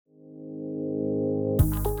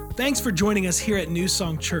Thanks for joining us here at New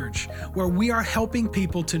Song Church, where we are helping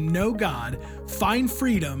people to know God, find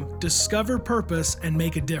freedom, discover purpose, and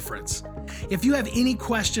make a difference. If you have any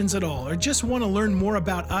questions at all or just want to learn more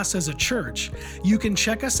about us as a church, you can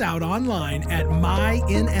check us out online at mynsc.org.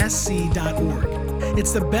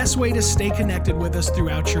 It's the best way to stay connected with us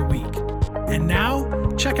throughout your week. And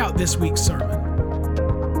now, check out this week's sermon.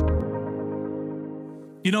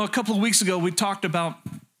 You know, a couple of weeks ago, we talked about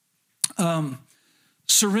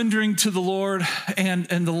surrendering to the Lord and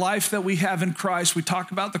the life that we have in Christ. We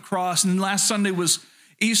talked about the cross. And then last Sunday was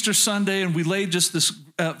Easter Sunday, and we laid just this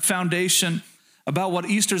foundation about what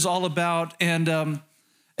Easter is all about. And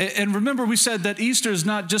remember, we said that Easter is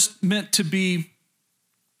not just meant to be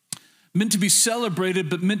celebrated,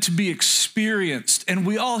 but meant to be experienced. And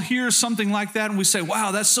we all hear something like that, and we say,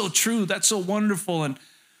 wow, that's so true. That's so wonderful.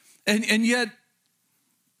 And yet,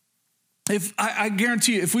 if I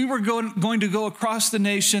guarantee you, if we were going to go across the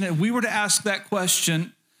nation and we were to ask that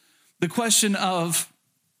question, the question of,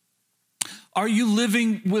 are you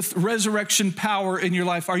living with resurrection power in your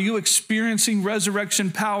life? Are you experiencing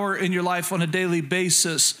resurrection power in your life on a daily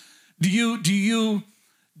basis? Do you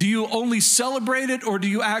only celebrate it, or do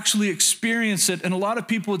you actually experience it? And a lot of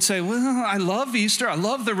people would say, well, I love Easter. I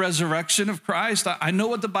love the resurrection of Christ. I know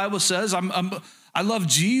what the Bible says. I love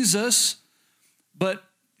Jesus, but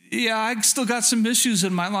yeah, I still got some issues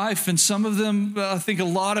in my life, and some of them, I think a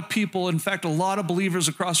lot of people, in fact, a lot of believers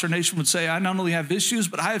across our nation would say, I not only have issues,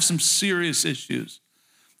 but I have some serious issues.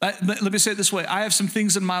 Let me say it this way. I have some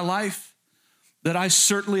things in my life that I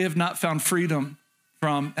certainly have not found freedom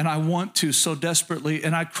from, and I want to so desperately.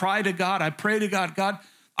 And I cry to God, I pray to God, God,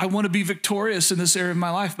 I want to be victorious in this area of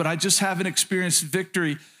my life, but I just haven't experienced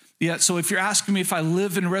victory yet. So if you're asking me if I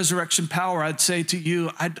live in resurrection power, I'd say to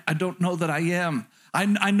you, I don't know that I am.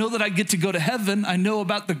 I know that I get to go to heaven. I know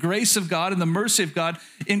about the grace of God and the mercy of God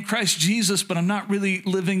in Christ Jesus, but I'm not really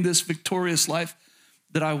living this victorious life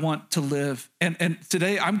that I want to live. And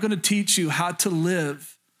today I'm going to teach you how to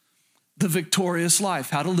live the victorious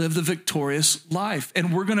life, how to live the victorious life.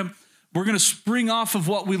 And we're going to spring off of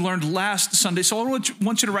what we learned last Sunday. So I want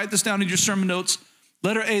you to write this down in your sermon notes.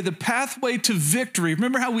 Letter A, the pathway to victory.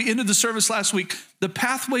 Remember how we ended the service last week? The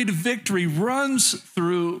pathway to victory runs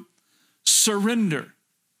through surrender.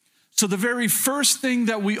 So the very first thing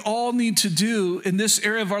that we all need to do in this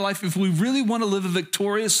area of our life, if we really want to live a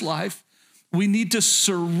victorious life, we need to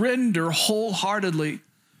surrender wholeheartedly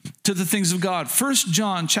to the things of God. 1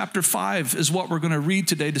 John chapter 5 is what we're going to read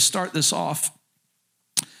today to start this off.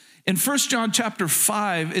 In 1 John chapter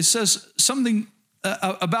 5, it says something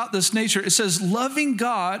about this nature. It says, loving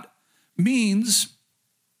God means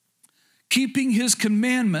keeping his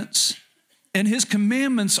commandments, and his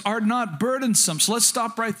commandments are not burdensome. So let's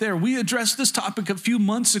stop right there. We addressed this topic a few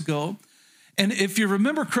months ago. And if you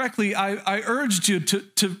remember correctly, I urged you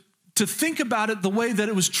to think about it the way that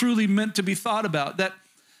it was truly meant to be thought about. That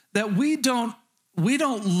we don't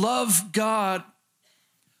love God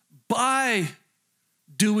by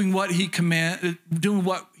doing what he commands.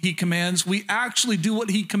 We actually do what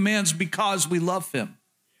he commands because we love him.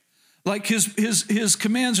 Like his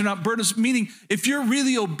commands are not burdensome, meaning if you're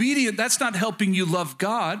really obedient, that's not helping you love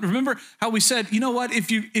God. Remember how we said, you know what, if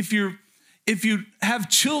you have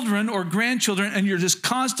children or grandchildren and you're just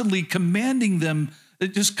constantly commanding them,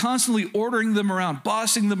 just constantly ordering them around,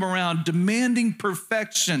 bossing them around, demanding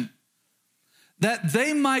perfection, that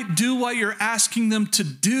they might do what you're asking them to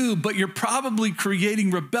do, but you're probably creating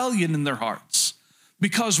rebellion in their hearts,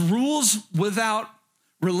 because rules without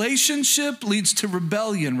relationship leads to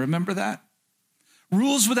rebellion. Remember that?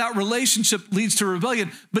 Rules without relationship leads to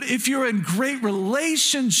rebellion. But if you're in great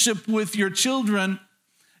relationship with your children,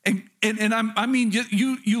 and I mean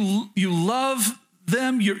you love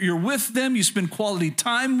them, you're with them, you spend quality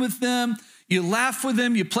time with them, you laugh with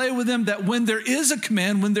them, you play with them, that when there is a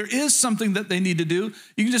command, when there is something that they need to do,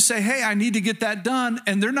 you can just say, hey, I need to get that done,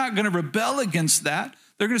 and they're not going to rebel against that.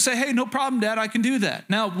 They're going to say, hey, no problem, Dad, I can do that.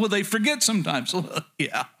 Now, will they forget sometimes?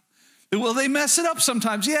 Yeah. Will they mess it up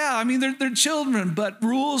sometimes? Yeah, I mean, they're children, but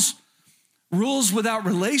rules without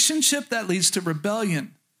relationship, that leads to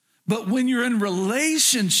rebellion. But when you're in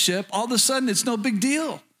relationship, all of a sudden, it's no big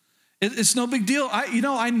deal. It's no big deal.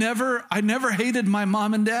 I never hated my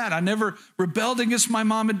mom and dad. I never rebelled against my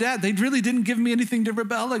mom and dad. They really didn't give me anything to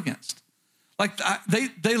rebel against. Like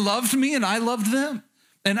they loved me and I loved them.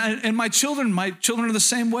 And my children are the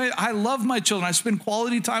same way. I love my children. I spend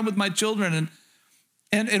quality time with my children.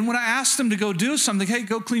 And when I ask them to go do something, hey,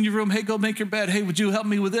 go clean your room. Hey, go make your bed. Hey, would you help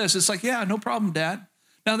me with this? It's like, yeah, no problem, Dad.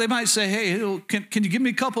 Now they might say, hey, can you give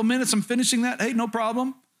me a couple minutes? I'm finishing that. Hey, no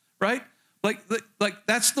problem, right? Like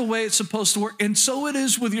that's the way it's supposed to work. And so it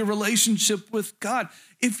is with your relationship with God.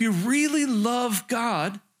 If you really love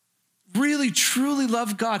God, really truly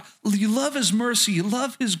love God, you love his mercy, you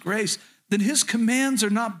love his grace, then his commands are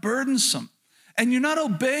not burdensome. And you're not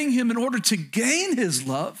obeying him in order to gain his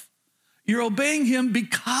love. You're obeying him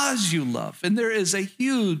because you love. And there is a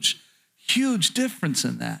huge, huge difference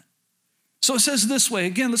in that. So it says this way.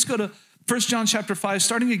 Again, let's go to 1 John chapter 5,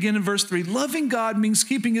 starting again in verse 3. Loving God means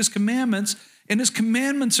keeping his commandments, and his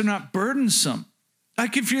commandments are not burdensome.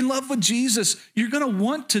 Like if you're in love with Jesus, you're going to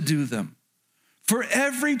want to do them. For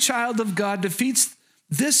every child of God defeats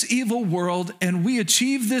this evil world, and we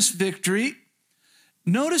achieve this victory.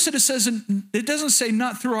 Notice that it doesn't say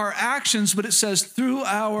not through our actions, but it says through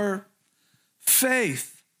our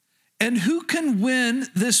faith. And who can win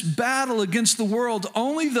this battle against the world?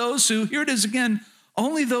 Only those who, here it is again,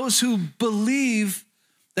 only those who believe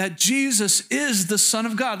that Jesus is the Son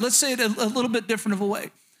of God. Let's say it a little bit different of a way.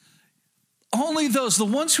 Only those, the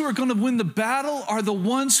ones who are going to win the battle are the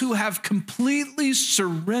ones who have completely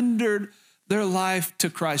surrendered their life to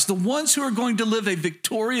Christ. The ones who are going to live a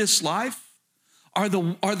victorious life are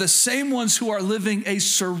the same ones who are living a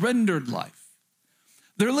surrendered life.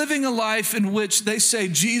 They're living a life in which they say,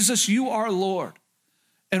 Jesus, you are Lord.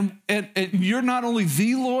 And you're not only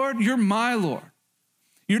the Lord, you're my Lord.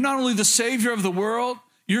 You're not only the Savior of the world,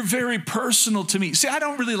 you're very personal to me. See, I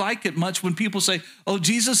don't really like it much when people say, oh,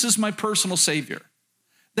 Jesus is my personal Savior.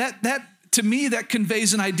 That to me, that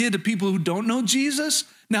conveys an idea to people who don't know Jesus.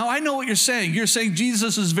 Now, I know what you're saying. You're saying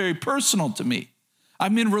Jesus is very personal to me.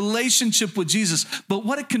 I'm in relationship with Jesus. But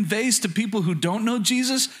what it conveys to people who don't know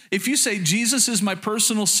Jesus, if you say Jesus is my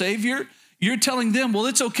personal Savior, you're telling them, well,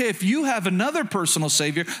 it's okay if you have another personal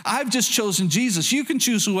Savior. I've just chosen Jesus. You can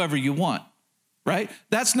choose whoever you want, right?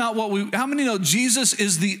 That's not what how many know Jesus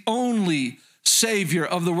is the only Savior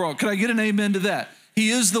of the world? Can I get an amen to that? He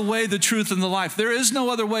is the way, the truth, and the life. There is no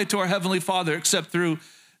other way to our Heavenly Father except through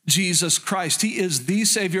Jesus Christ. He is the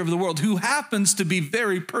Savior of the world who happens to be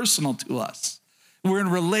very personal to us. We're in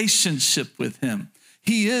relationship with him.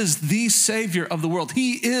 He is the Savior of the world.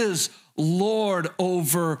 He is Lord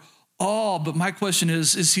over all. But my question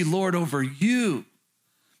is he Lord over you?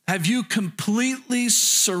 Have you completely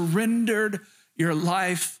surrendered your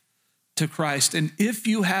life to Christ? And if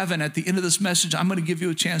you haven't, at the end of this message, I'm going to give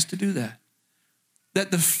you a chance to do that.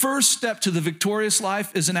 That the first step to the victorious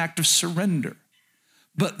life is an act of surrender.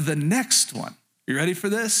 But the next one, you ready for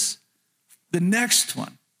this? The next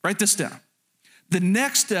one, write this down. The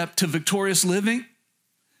next step to victorious living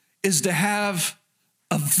is to have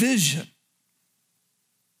a vision.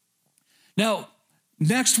 Now,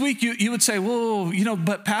 next week you would say, whoa,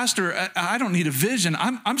 but Pastor, I don't need a vision.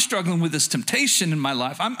 I'm struggling with this temptation in my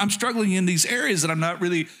life. I'm struggling in these areas that I'm not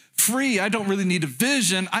really free. I don't really need a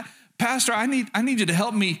vision. Pastor, I need you to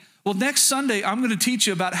help me. Well, next Sunday, I'm going to teach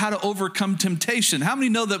you about how to overcome temptation. How many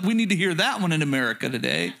know that we need to hear that one in America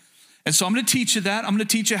today? And so I'm going to teach you that. I'm going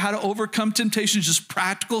to teach you how to overcome temptation, just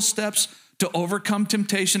practical steps to overcome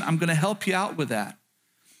temptation. I'm going to help you out with that.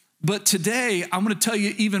 But today, I'm going to tell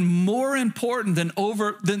you even more important than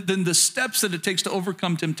the steps that it takes to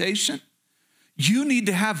overcome temptation. You need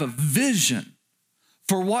to have a vision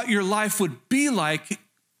for what your life would be like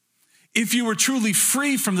if you were truly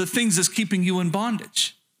free from the things that's keeping you in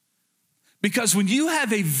bondage. Because when you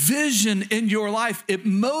have a vision in your life, it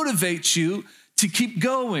motivates you to keep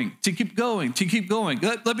going, to keep going, to keep going.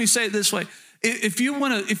 Let me say it this way. If you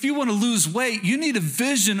want to lose weight, you need a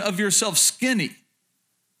vision of yourself skinny.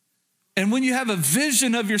 And when you have a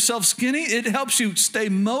vision of yourself skinny, it helps you stay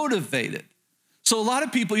motivated. So a lot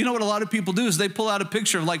of people, you know what a lot of people do is they pull out a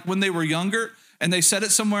picture of like when they were younger and they set it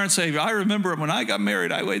somewhere and say, I remember when I got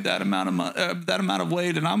married, I weighed that amount of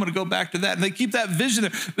weight and I'm going to go back to that. And they keep that vision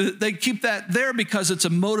there. They keep that there because it's a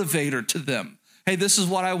motivator to them. Hey, this is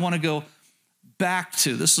what I want to go back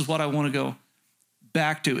to. This is what I want to go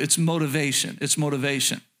back to. It's motivation. It's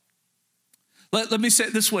motivation. Let me say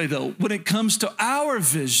it this way, though. When it comes to our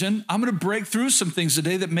vision, I'm going to break through some things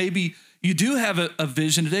today that maybe you do have a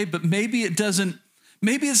vision today, but maybe it doesn't.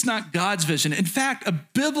 Maybe it's not God's vision. In fact, a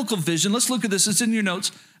biblical vision, let's look at this. It's in your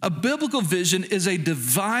notes. A biblical vision is a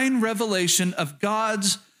divine revelation of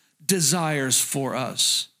God's desires for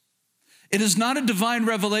us. It is not a divine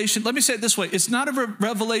revelation. Let me say it this way. It's not a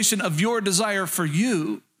revelation of your desire for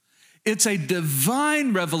you. It's a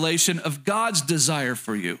divine revelation of God's desire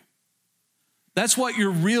for you. That's what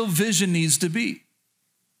your real vision needs to be.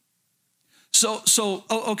 So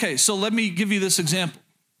let me give you this example.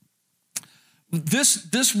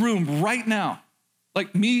 This room right now,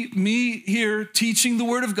 like me here teaching the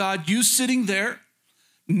word of God, you sitting there,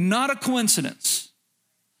 not a coincidence.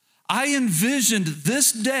 I envisioned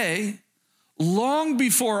this day long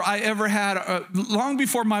before long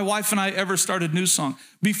before my wife and I ever started New Song.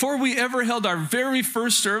 Before we ever held our very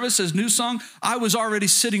first service as New Song, I was already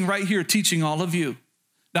sitting right here teaching all of you.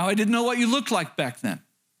 Now, I didn't know what you looked like back then,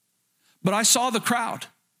 but I saw the crowd.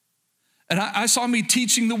 And I saw me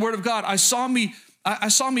teaching the word of God. I saw me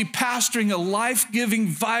pastoring a life-giving,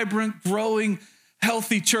 vibrant, growing,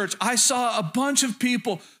 healthy church. I saw a bunch of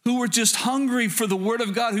people who were just hungry for the word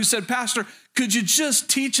of God, who said, Pastor, could you just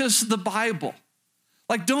teach us the Bible?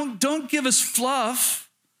 Like, don't give us fluff.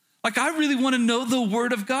 Like, I really want to know the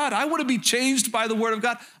word of God. I want to be changed by the word of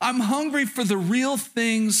God. I'm hungry for the real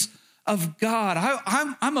things of God.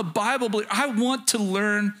 I'm a Bible believer. I want to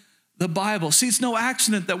learn the Bible. See, it's no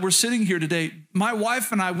accident that we're sitting here today. My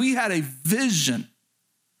wife and I, we had a vision.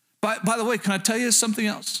 By the way, can I tell you something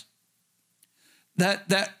else?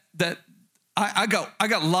 That I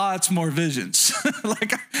got lots more visions.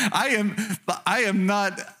 Like I am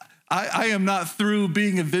not through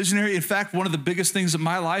being a visionary. In fact, one of the biggest things in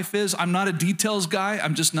my life is I'm not a details guy.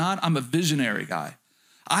 I'm just not. I'm a visionary guy.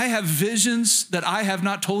 I have visions that I have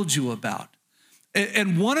not told you about.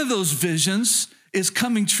 And one of those visions is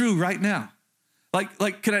coming true right now. Like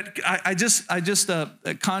I just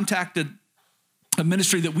contacted a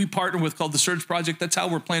ministry that we partner with called the Surge Project. That's how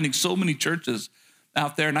we're planting so many churches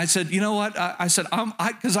out there. And I said, you know what? I said,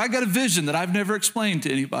 because I got a vision that I've never explained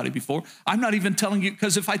to anybody before. I'm not even telling you,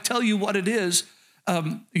 because if I tell you what it is,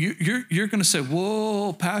 you're going to say,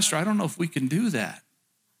 whoa, Pastor, I don't know if we can do that.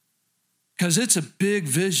 Because it's a big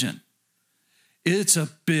vision. It's a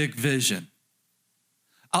big vision.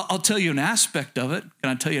 I'll tell you an aspect of it. Can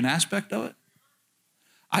I tell you an aspect of it?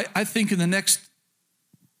 I think in the next,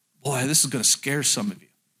 boy, this is going to scare some of you.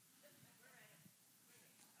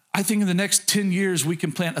 I think in the next 10 years, we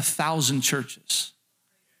can plant 1,000 churches.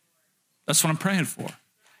 That's what I'm praying for.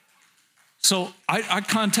 So I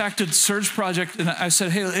contacted Surge Project and I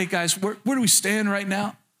said, hey guys, where do we stand right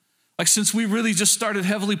now? Like, since we really just started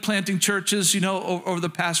heavily planting churches, over the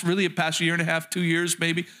past year and a half, 2 years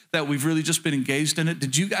maybe, that we've really just been engaged in it.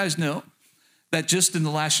 Did you guys know that just in the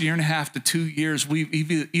last year and a half to 2 years,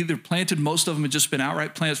 we've either planted, most of them have just been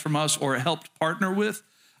outright plants from us, or helped partner with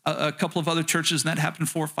a couple of other churches, and that happened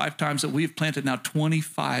 4 or 5 times, that we've planted now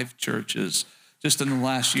 25 churches just in the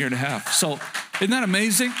last year and a half. So isn't that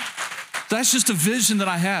amazing? That's just a vision that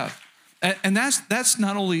I have. And that's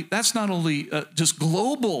not only just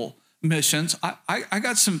global missions. I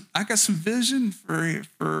got some vision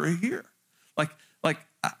for here. Like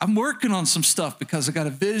I'm working on some stuff because I got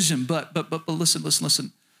a vision, but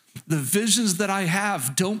listen. The visions that I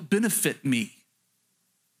have don't benefit me.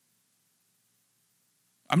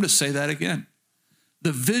 I'm going to say that again.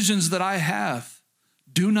 The visions that I have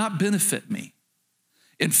do not benefit me.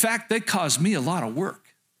 In fact, they cause me a lot of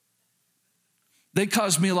work. They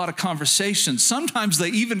cause me a lot of conversations. Sometimes they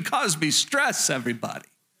even cause me stress, everybody.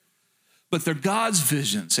 But they're God's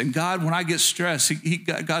visions. And God, when I get stressed,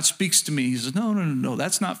 God speaks to me. He says, no,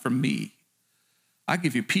 that's not from me. I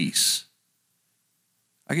give you peace.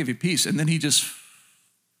 I give you peace. And then he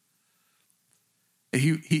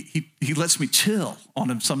lets me chill on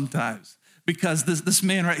him sometimes. Because this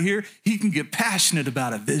man right here, he can get passionate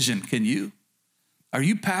about a vision. Can you? Are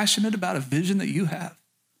you passionate about a vision that you have?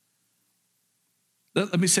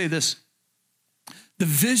 Let me say this. The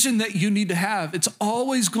vision that you need to have, it's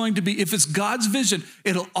always going to be, if it's God's vision,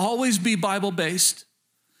 it'll always be Bible-based.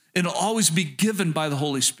 It'll always be given by the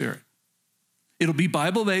Holy Spirit. It'll be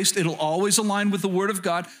Bible-based. It'll always align with the Word of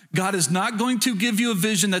God. God is not going to give you a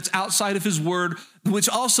vision that's outside of His Word, which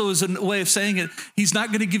also is a way of saying it. He's not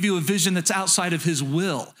going to give you a vision that's outside of His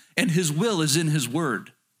will, and His will is in His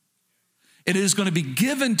Word. It is going to be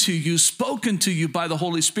given to you, spoken to you by the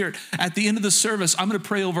Holy Spirit. At the end of the service, I'm going to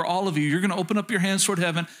pray over all of you. You're going to open up your hands toward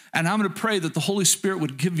heaven, and I'm going to pray that the Holy Spirit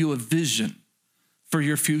would give you a vision for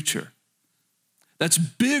your future that's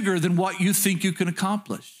bigger than what you think you can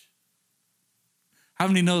accomplish. How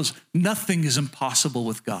many knows nothing is impossible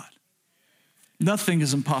with God? Nothing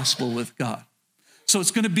is impossible with God. So it's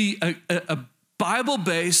going to be a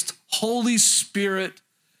Bible-based, Holy Spirit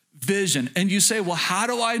vision. And you say, well, how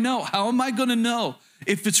do I know? How am I going to know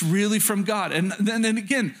if it's really from God? And then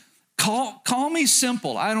again, call me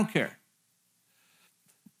simple. I don't care.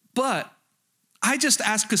 But I just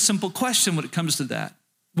ask a simple question when it comes to that.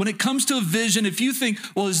 When it comes to a vision, if you think,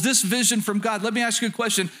 well, is this vision from God? Let me ask you a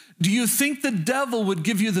question. Do you think the devil would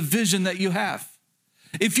give you the vision that you have?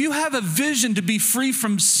 If you have a vision to be free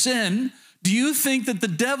from sin, do you think that the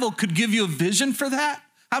devil could give you a vision for that?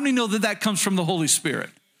 How many know that that comes from the Holy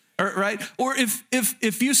Spirit? Right? Or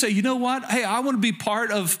if you say, you know what? Hey, I want to be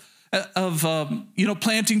part of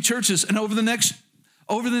planting churches. And over the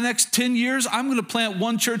next 10 years, I'm going to plant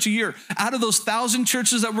one church a year. Out of those 1,000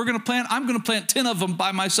 churches that we're going to plant, I'm going to plant 10 of them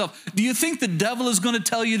by myself. Do you think the devil is going to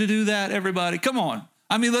tell you to do that, everybody? Come on.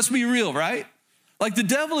 I mean, let's be real, right? Like, the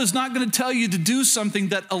devil is not going to tell you to do something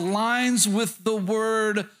that aligns with the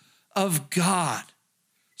word of God.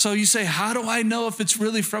 So you say, how do I know if it's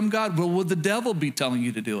really from God? Well, would the devil be telling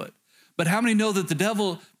you to do it? But how many knows that the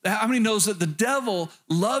devil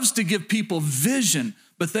loves to give people vision,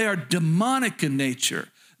 but they are demonic in nature.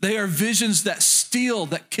 They are visions that steal,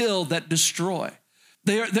 that kill, that destroy.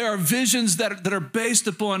 They are visions that are based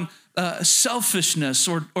upon selfishness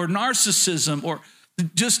or narcissism or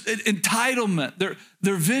just entitlement.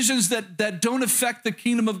 They're visions that don't affect the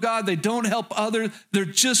kingdom of God. They don't help others. They're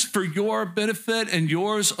just for your benefit and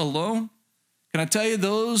yours alone. Can I tell you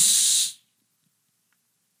those?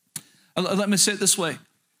 Let me say it this way,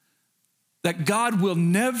 that God will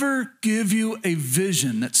never give you a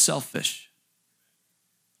vision that's selfish,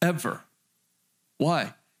 ever.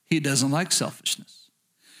 Why? He doesn't like selfishness.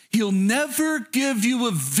 He'll never give you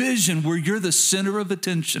a vision where you're the center of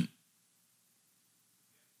attention.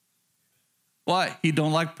 Why? He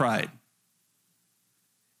don't like pride.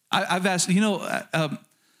 I've asked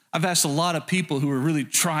a lot of people who are really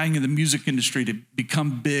trying in the music industry to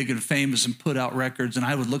become big and famous and put out records, and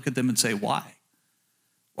I would look at them and say, why?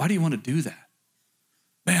 Why do you want to do that?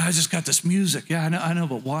 Man, I just got this music. Yeah, I know,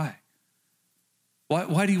 but why?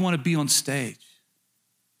 Why do you want to be on stage?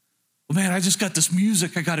 Well, man, I just got this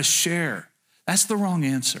music I got to share. That's the wrong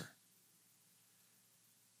answer.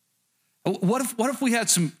 What if we had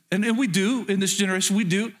some, and we do in this generation, we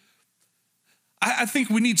do. I think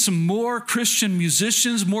we need some more Christian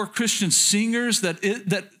musicians, more Christian singers that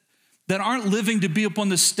aren't living to be up on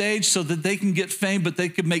the stage so that they can get fame, but they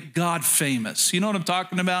can make God famous. You know what I'm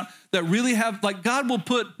talking about? That really have, like, God will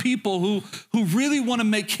put people who really want to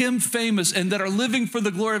make him famous and that are living for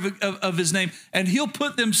the glory of his name. And he'll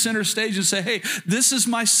put them center stage and say, hey, this is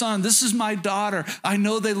my son. This is my daughter. I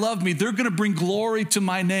know they love me. They're going to bring glory to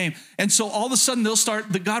my name. And so all of a sudden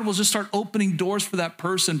God will just start opening doors for that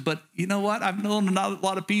person. But you know what? I've known a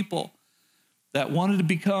lot of people that wanted to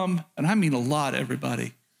become, and I mean a lot,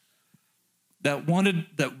 everybody, that wanted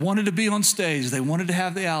to be on stage. They wanted to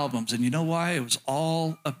have the albums. And you know why? It was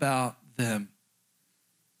all about them.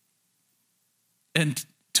 And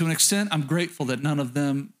to an extent, I'm grateful that none of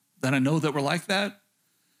them that I know that were like that,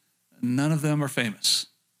 none of them are famous.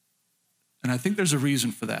 And I think there's a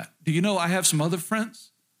reason for that. Do you know I have some other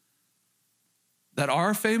friends that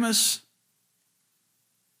are famous,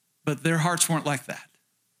 but their hearts weren't like that.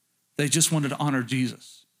 They just wanted to honor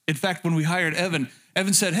Jesus. In fact, when we hired Evan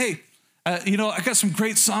said, hey, I got some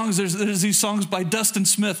great songs. There's these songs by Dustin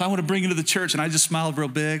Smith. I want to bring into the church. And I just smiled real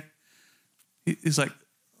big. He's like,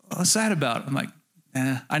 what's that about? I'm like,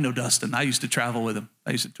 I know Dustin. I used to travel with him.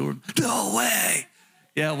 I used to tour him. No way.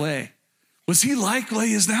 Yeah, way. Was he like what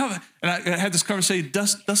he is now? And I had this conversation.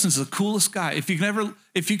 Dustin's the coolest guy. If you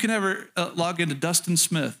can ever log into Dustin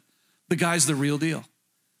Smith, the guy's the real deal.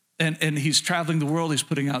 And he's traveling the world. He's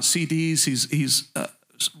putting out CDs. He's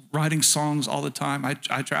writing songs all the time.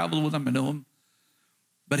 I traveled with him. I know him.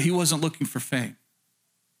 But he wasn't looking for fame.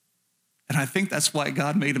 And I think that's why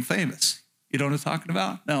God made him famous. You know what I'm talking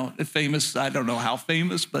about? No, famous, I don't know how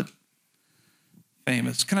famous, but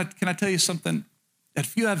famous. Can I tell you something?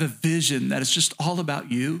 If you have a vision that is just all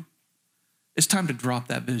about you, it's time to drop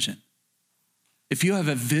that vision. If you have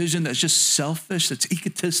a vision that's just selfish, that's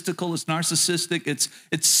egotistical, it's narcissistic,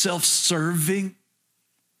 it's self-serving,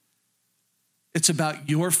 it's about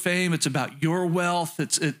your fame, it's about your wealth,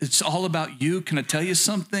 it's all about you. Can I tell you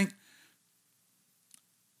something?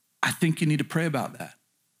 I think you need to pray about that.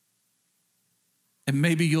 And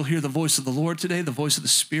maybe you'll hear the voice of the Lord today, the voice of the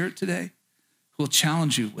Spirit today, who will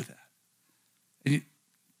challenge you with that. And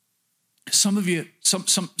some of you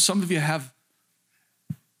have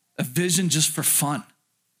a vision just for fun.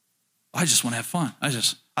 I just want to have fun.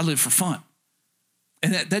 I live for fun.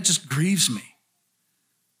 And that just grieves me.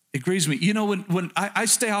 It grieves me. You know, when I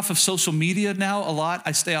stay off of social media now a lot,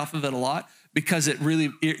 I stay off of it a lot because it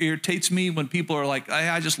really irritates me when people are like,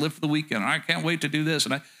 I just live for the weekend. I can't wait to do this.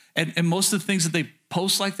 And most of the things that they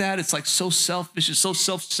post like that, it's like so selfish, it's so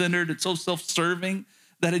self-centered, it's so self-serving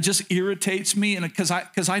that it just irritates me. And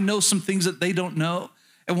because I know some things that they don't know.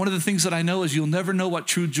 And one of the things that I know is you'll never know what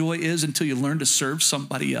true joy is until you learn to serve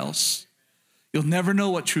somebody else. You'll never know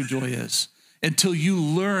what true joy is until you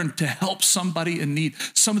learn to help somebody in need.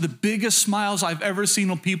 Some of the biggest smiles I've ever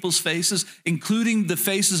seen on people's faces, including the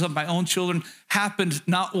faces of my own children, happened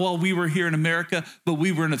not while we were here in America, but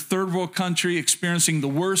we were in a third world country experiencing the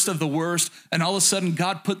worst of the worst. And all of a sudden,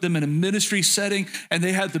 God put them in a ministry setting, and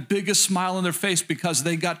they had the biggest smile on their face because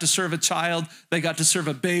they got to serve a child, they got to serve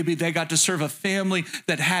a baby, they got to serve a family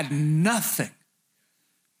that had nothing.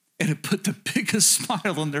 And it put the biggest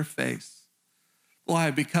smile on their face.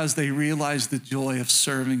 Why? Because they realized the joy of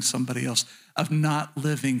serving somebody else, of not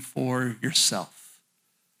living for yourself,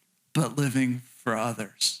 but living for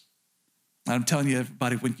others. And I'm telling you,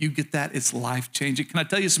 everybody, when you get that, it's life-changing. Can I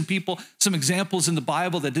tell you some people, some examples in the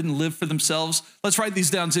Bible that didn't live for themselves? Let's write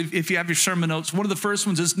these down if you have your sermon notes. One of the first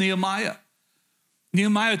ones is Nehemiah.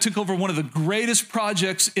 Nehemiah took over one of the greatest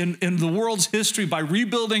projects in the world's history by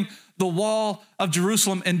rebuilding the wall of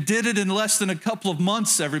Jerusalem, and did it in less than a couple of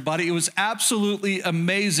months, everybody. It was absolutely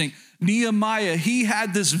amazing. Nehemiah, he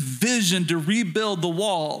had this vision to rebuild the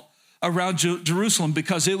wall around Jerusalem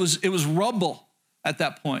because it was rubble at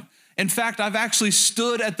that point. In fact, I've actually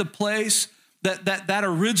stood at the place that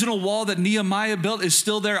original wall that Nehemiah built is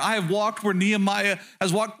still there. I have walked where Nehemiah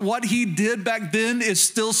has walked. What he did back then is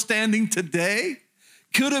still standing today.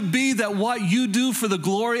 Could it be that what you do for the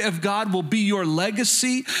glory of God will be your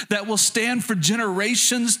legacy that will stand for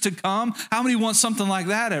generations to come? How many want something like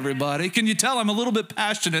that, everybody? Can you tell I'm a little bit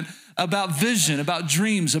passionate about vision, about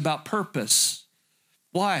dreams, about purpose?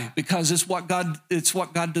 Why? Because it's what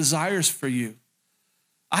God desires for you.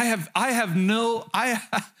 Let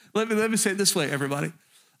me say it this way, everybody.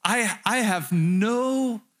 I have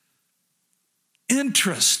no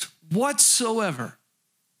interest whatsoever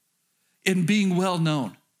in being well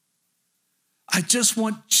known. I just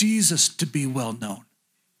want Jesus to be well known.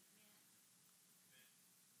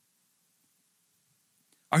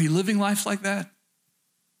 Are you living life like that?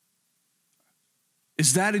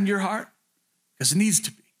 Is that in your heart? Because it needs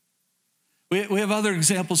to be. We have other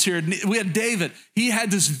examples here. We had David. He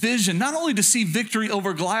had this vision, not only to see victory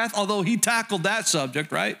over Goliath, although he tackled that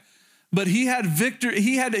subject, right? But he had victory.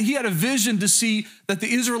 He had a vision to see that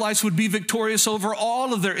the Israelites would be victorious over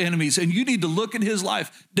all of their enemies. And you need to look at his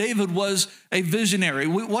life. David was a visionary.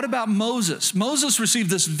 What about Moses? Moses received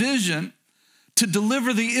this vision to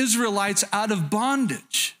deliver the Israelites out of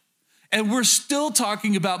bondage. And we're still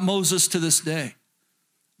talking about Moses to this day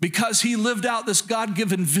because he lived out this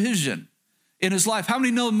God-given vision in his life. How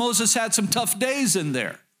many know Moses had some tough days in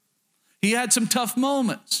there? He had some tough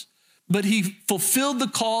moments. But he fulfilled the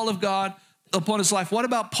call of God upon his life. What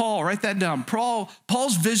about Paul? Write that down.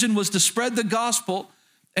 Paul's vision was to spread the gospel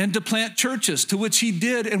and to plant churches, to which he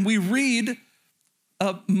did. And we read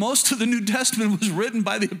most of the New Testament was written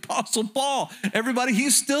by the Apostle Paul. Everybody,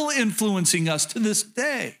 he's still influencing us to this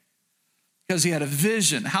day because he had a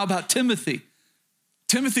vision. How about Timothy?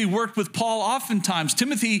 Timothy worked with Paul oftentimes.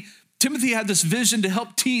 Timothy had this vision to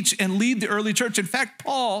help teach and lead the early church. In fact,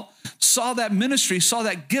 Paul saw that ministry, saw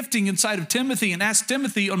that gifting inside of Timothy and asked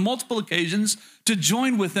Timothy on multiple occasions to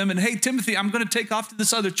join with him. And hey, Timothy, I'm going to take off to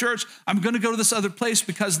this other church. I'm going to go to this other place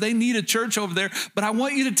because they need a church over there. But I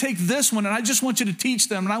want you to take this one and I just want you to teach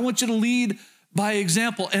them and I want you to lead by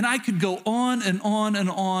example. And I could go on and on and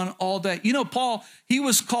on all day. You know, Paul, he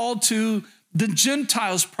was called to the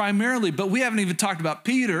Gentiles primarily, but we haven't even talked about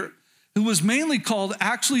Peter, who was mainly called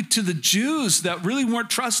actually to the Jews that really weren't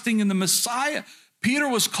trusting in the Messiah. Peter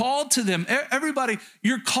was called to them. Everybody,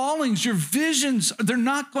 your callings, your visions, they're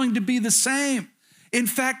not going to be the same. In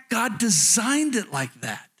fact, God designed it like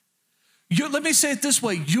that. Let me say it this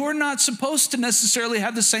way. You're not supposed to necessarily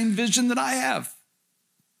have the same vision that I have.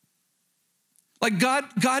 Like God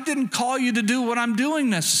didn't call you to do what I'm doing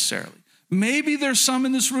necessarily. Maybe there's some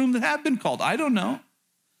in this room that have been called. I don't know.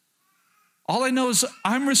 All I know is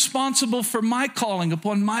I'm responsible for my calling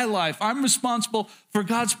upon my life. I'm responsible for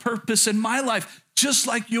God's purpose in my life, just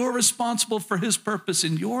like you're responsible for his purpose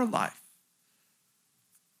in your life.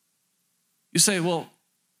 You say, well,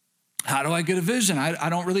 how do I get a vision? I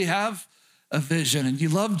don't really have a vision. And you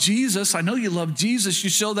love Jesus. I know you love Jesus. You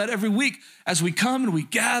show that every week as we come and we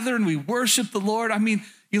gather and we worship the Lord. I mean,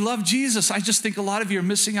 you love Jesus. I just think a lot of you are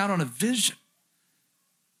missing out on a vision.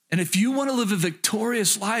 And if you want to live a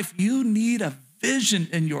victorious life, you need a vision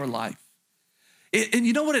in your life. And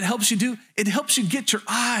you know what it helps you do? It helps you get your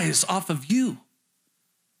eyes off of you.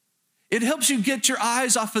 It helps you get your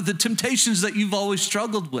eyes off of the temptations that you've always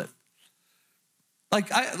struggled with.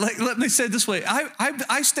 Let me say it this way.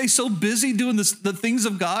 I stay so busy doing the things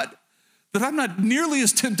of God that I'm not nearly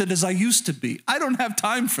as tempted as I used to be. I don't have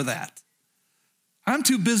time for that. I'm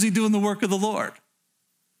too busy doing the work of the Lord.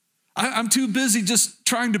 I'm too busy just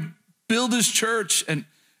trying to build his church and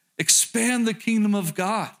Expand the kingdom of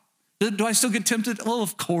God. Do I still get tempted? Well,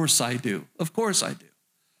 of course I do. Of course I do.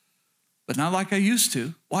 But not like I used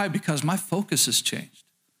to. Why? Because my focus has changed.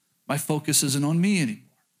 My focus isn't on me anymore.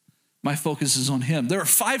 My focus is on him. There are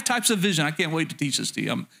 5 types of vision. I can't wait to teach this to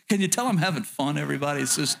you. Can you tell I'm having fun, everybody?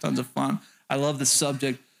 It's just tons of fun. I love this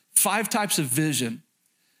subject. 5 types of vision.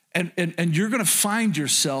 And you're going to find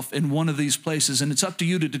yourself in one of these places, and it's up to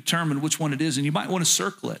you to determine which one it is. And you might want to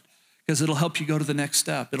circle it because it'll help you go to the next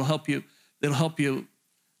step. It'll help you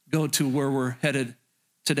go to where we're headed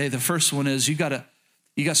today. The first one is you got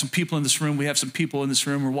some people in this room. We have some people in this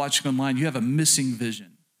room. We're watching online. You have a missing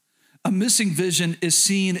vision. A missing vision is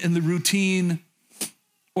seen in the routine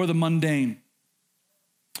or the mundane.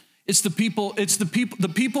 The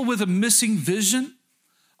people with a missing vision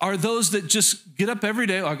are those that just get up every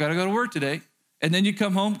day. Oh, I got to go to work today. And then you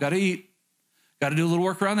come home, got to eat, got to do a little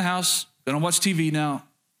work around the house, going to watch TV now,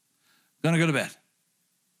 going to go to bed.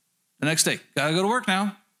 The next day, got to go to work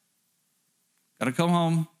now, got to come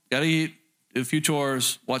home, got to eat, do a few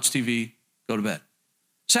chores, watch TV, go to bed.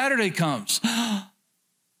 Saturday comes, got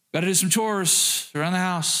to do some chores around the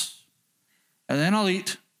house, and then I'll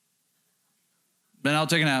eat, then I'll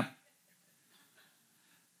take a nap.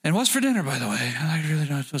 And what's for dinner, by the way? I really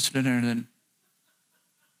don't know what's for dinner. And then,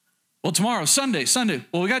 well, tomorrow, Sunday.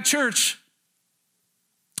 Well, we got church,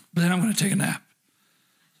 but then I'm going to take a nap.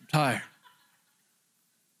 I'm tired.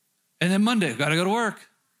 And then Monday, got to go to work,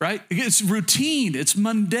 right? It's routine. It's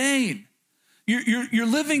mundane. You're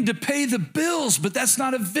living to pay the bills, but that's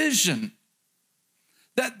not a vision.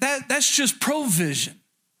 That's just provision.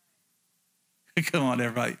 Come on,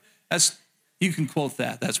 everybody. You can quote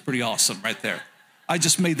that. That's pretty awesome right there. I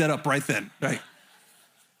just made that up right then, right?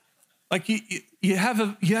 Like you have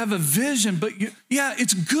a vision, but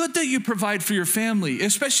it's good that you provide for your family,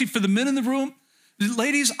 especially for the men in the room.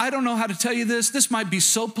 Ladies, I don't know how to tell you this. This might be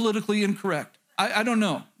so politically incorrect. I don't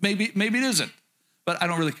know. Maybe it isn't, but I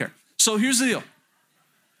don't really care. So here's the deal.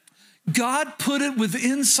 God put it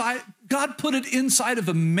inside of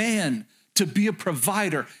a man to be a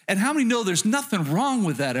provider. And how many know there's nothing wrong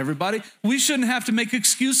with that, everybody? We shouldn't have to make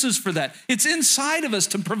excuses for that. It's inside of us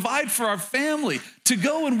to provide for our family, to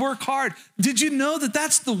go and work hard. Did you know that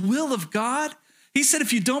that's the will of God? He said,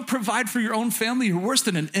 if you don't provide for your own family, you're worse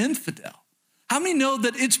than an infidel. How many know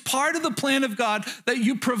that it's part of the plan of God that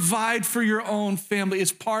you provide for your own family?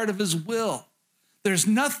 It's part of his will. There's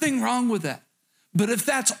nothing wrong with that. But if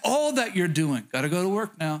that's all that you're doing, got to go to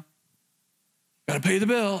work now, got to pay the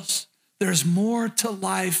bills, there's more to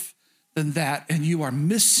life than that, and you are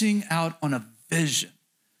missing out on a vision.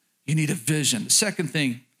 You need a vision. The second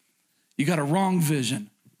thing, you got a wrong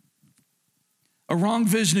vision. A wrong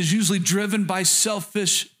vision is usually driven by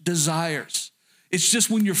selfish desires. It's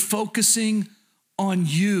just when you're focusing on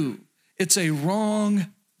you. It's a wrong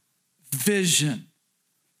vision.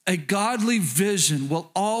 A godly vision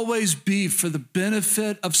will always be for the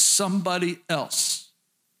benefit of somebody else.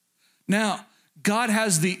 Now, God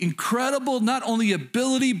has the incredible, not only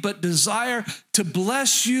ability, but desire to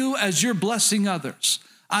bless you as you're blessing others.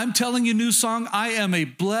 I'm telling you, New Song, I am a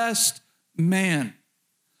blessed man.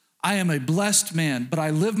 I am a blessed man, but I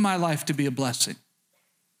live my life to be a blessing.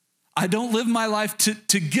 I don't live my life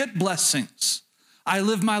to get blessings. I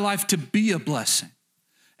live my life to be a blessing.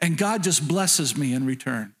 And God just blesses me in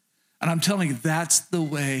return. And I'm telling you, that's the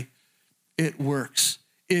way it works.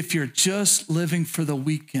 If you're just living for the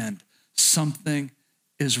weekend, something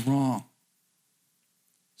is wrong.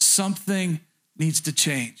 Something needs to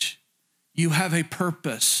change. You have a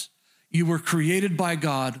purpose. You were created by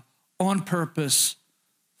God on purpose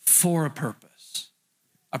for a purpose.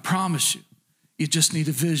 I promise you, you just need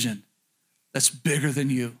a vision that's bigger than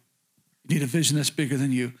you. You need a vision that's bigger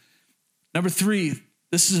than you. Number 3,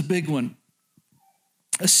 this is a big one.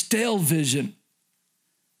 A stale vision.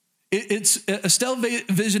 A stale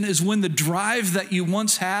vision is when the drive that you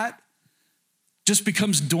once had just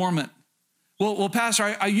becomes dormant. Well,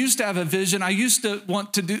 Pastor, I used to have a vision. I used to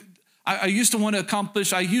want to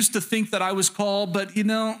accomplish. I used to think that I was called, but I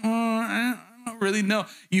don't really know.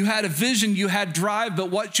 You had a vision, you had drive,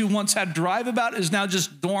 but what you once had drive about is now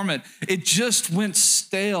just dormant. It just went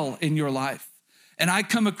stale in your life. And I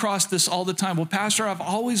come across this all the time. Well, Pastor, I've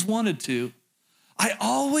always wanted to. I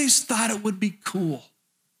always thought it would be cool.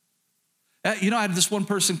 I had this one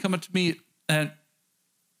person come up to me, and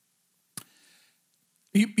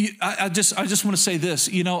I just want to say this.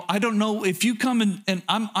 I don't know if you come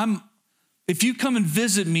if you come and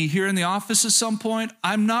visit me here in the office at some point,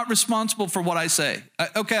 I'm not responsible for what I say.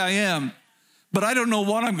 Okay, I am, but I don't know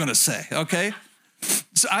what I'm going to say. Okay,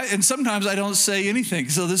 And sometimes I don't say anything.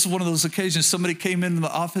 So this is one of those occasions. Somebody came into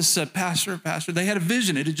the office, said, Pastor, they had a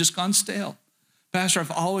vision. It had just gone stale. Pastor,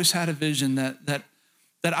 I've always had a vision that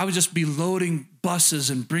I would just be loading buses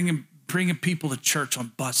and bringing people to church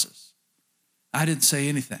on buses. I didn't say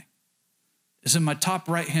anything. It's in my top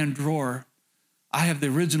right-hand drawer. I have the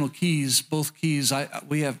original keys, both keys.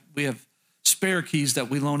 We have spare keys that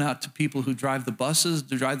we loan out to people who drive the buses,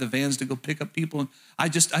 to drive the vans to go pick up people. And I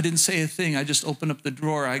didn't say a thing. I just opened up the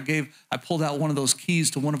drawer. I pulled out one of those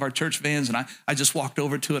keys to one of our church vans, and I just walked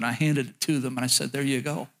over to it and I handed it to them and I said, there you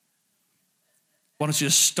go. Why don't you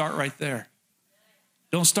just start right there?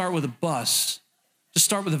 Don't start with a bus. Just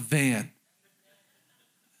start with a van.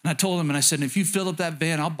 And I told them, and I said, if you fill up that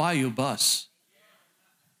van, I'll buy you a bus.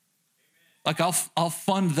 Like I'll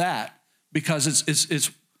fund that because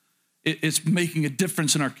it's making a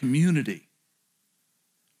difference in our community.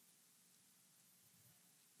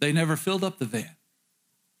 They never filled up the van.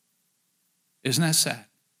 Isn't that sad?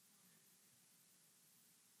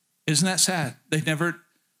 Isn't that sad? They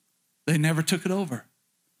never took it over.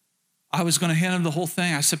 I was going to hand them the whole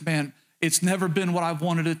thing. I said, man, it's never been what I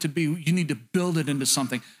wanted it to be. You need to build it into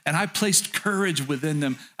something. And I placed courage within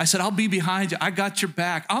them. I said, I'll be behind you. I got your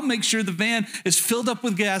back. I'll make sure the van is filled up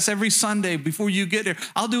with gas every Sunday before you get here.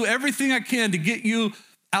 I'll do everything I can to get you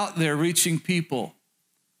out there reaching people.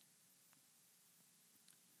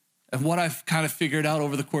 And what I've kind of figured out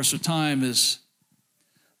over the course of time is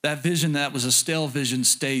that vision that was a stale vision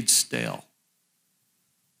stayed stale.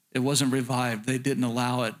 It wasn't revived. They didn't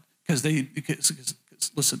allow it because they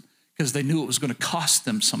knew it was going to cost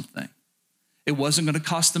them something. It wasn't going to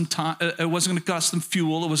cost them time. It wasn't going to cost them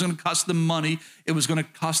fuel. It wasn't going to cost them money. It was going to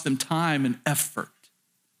cost them time and effort,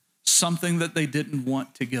 something that they didn't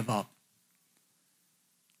want to give up.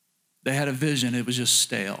 They had a vision. It was just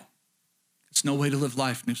stale. It's no way to live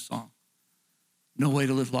life, New Song. No way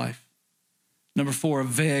to live life. Number 4, a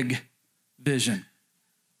vague vision.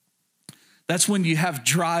 That's when you have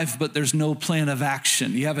drive, but there's no plan of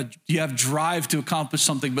action. You have drive to accomplish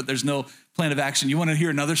something, but there's no plan of action. You want to hear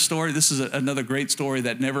another story? This is another great story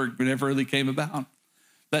that never really came about.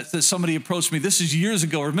 That somebody approached me. This is years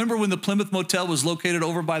ago. Remember when the Plymouth Motel was located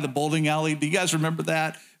over by the bowling alley? Do you guys remember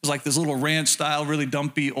that? It was like this little ranch style, really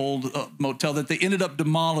dumpy old motel that they ended up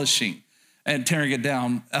demolishing and tearing it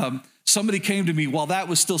down. Somebody came to me while that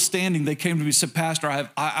was still standing. They came to me and said, Pastor,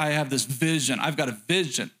 I have this vision. I've got a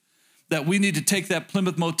vision that we need to take that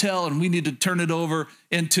Plymouth Motel and we need to turn it over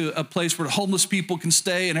into a place where homeless people can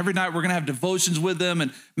stay. And every night we're going to have devotions with them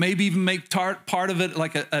and maybe even make part of it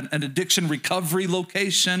like an addiction recovery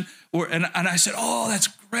location. And I said, oh, that's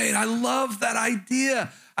great. I love that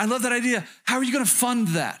idea. How are you going to fund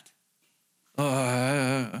that?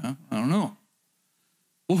 I don't know.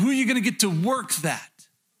 Well, who are you going to get to work that?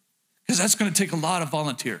 Because that's going to take a lot of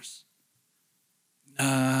volunteers.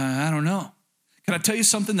 I don't know. Can I tell you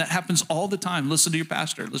something that happens all the time? Listen to your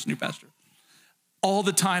pastor. All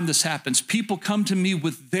the time this happens. People come to me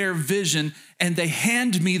with their vision and they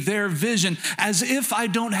hand me their vision as if I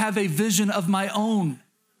don't have a vision of my own.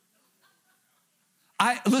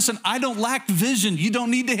 I don't lack vision. You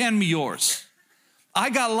don't need to hand me yours. I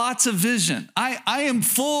got lots of vision. I am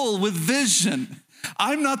full with vision.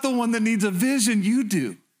 I'm not the one that needs a vision. You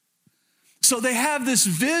do. So they have this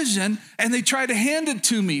vision and they try to hand it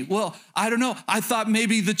to me. Well, I don't know. I thought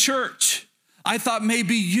maybe the church. I thought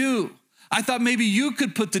maybe you. I thought maybe you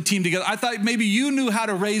could put the team together. I thought maybe you knew how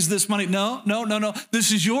to raise this money. No.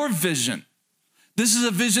 This is your vision. This is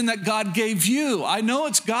a vision that God gave you. I know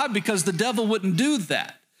it's God because the devil wouldn't do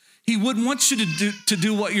that. He wouldn't want you to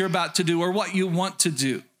do what you're about to do or what you want to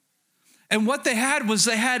do. And what they had was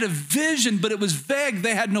they had a vision, but it was vague.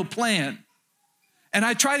 They had no plan. And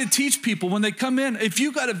I try to teach people when they come in, if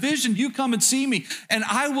you got a vision, you come and see me and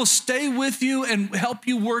I will stay with you and help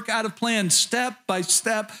you work out a plan step by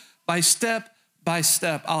step by step by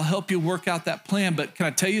step. I'll help you work out that plan. But can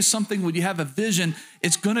I tell you something? When you have a vision,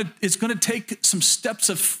 it's gonna take some steps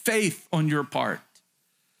of faith on your part.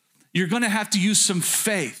 You're gonna have to use some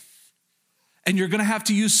faith and you're gonna have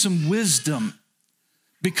to use some wisdom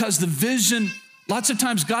because the vision, lots of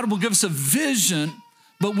times God will give us a vision,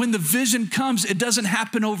 but when the vision comes, it doesn't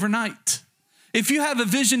happen overnight. If you have a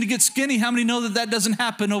vision to get skinny, how many know that doesn't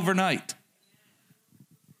happen overnight?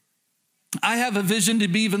 I have a vision to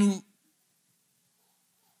be even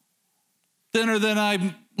thinner than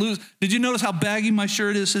I lose. Did you notice how baggy my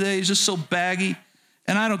shirt is today? It's just so baggy.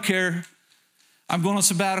 And I don't care. I'm going on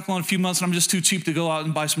sabbatical in a few months and I'm just too cheap to go out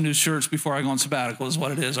and buy some new shirts before I go on sabbatical is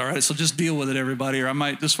what it is, all right? So just deal with it, everybody, or I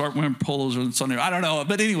might just start wearing polos or something. I don't know,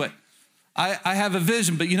 but anyway. I have a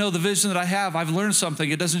vision, but the vision that I have, I've learned something.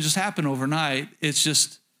 It doesn't just happen overnight. It's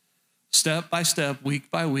just step by step, week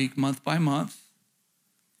by week, month by month.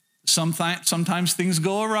 Sometimes things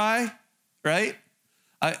go awry, right?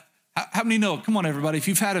 How many know? Come on, everybody. If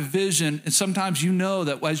you've had a vision, and sometimes you know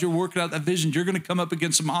that as you're working out that vision, you're going to come up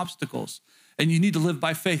against some obstacles, and you need to live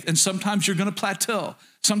by faith. And sometimes you're going to plateau.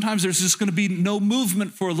 Sometimes there's just going to be no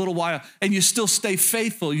movement for a little while, and you still stay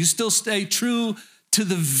faithful. You still stay true to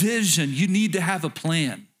the vision. You need to have a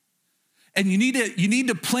plan. And you need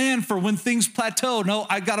to plan for when things plateau. No,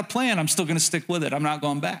 I got a plan. I'm still going to stick with it. I'm not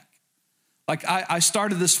going back. Like I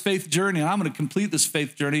started this faith journey, and I'm going to complete this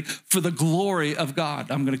faith journey for the glory of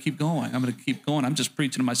God. I'm going to keep going. I'm going to keep going. I'm just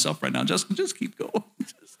preaching to myself right now. Just keep going.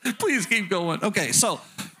 Please keep going. Okay, so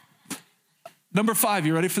number 5,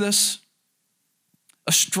 you ready for this?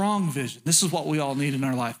 A strong vision. This is what we all need in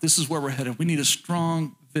our life. This is where we're headed. We need a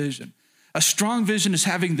strong vision. A strong vision is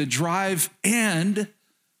having the drive and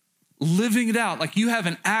living it out. Like you have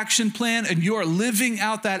an action plan and you are living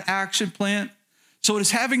out that action plan. So it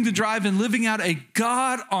is having the drive and living out a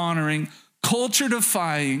God-honoring,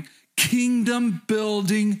 culture-defying,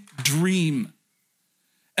 kingdom-building dream.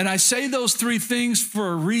 And I say those 3 things for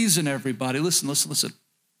a reason, everybody. Listen.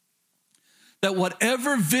 That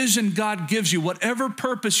whatever vision God gives you, whatever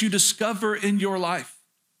purpose you discover in your life,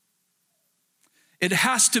 it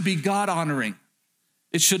has to be God-honoring.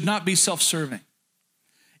 It should not be self-serving.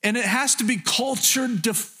 And it has to be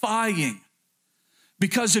culture-defying.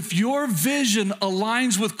 Because if your vision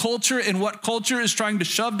aligns with culture and what culture is trying to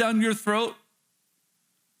shove down your throat,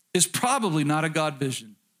 it's probably not a God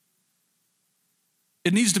vision.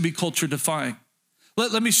 It needs to be culture-defying.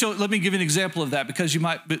 Let me give you an example of that, because you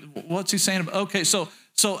might, what's he saying? Okay, so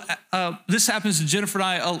this happens to Jennifer and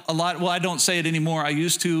I a lot. Well, I don't say it anymore. I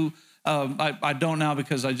used to. I don't now,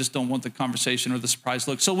 because I just don't want the conversation or the surprise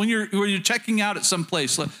look. So when you're checking out at some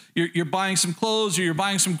place, you're buying some clothes or you're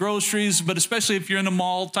buying some groceries, but especially if you're in a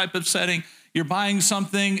mall type of setting, you're buying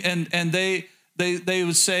something and they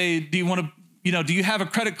would say, do you have a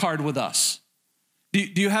credit card with us? Do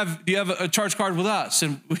you have a charge card with us?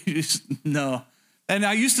 And no. And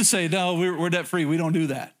I used to say, no, we're debt free. We don't do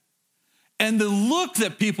that. And the look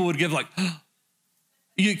that people would give, like,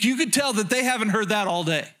 you could tell that they haven't heard that all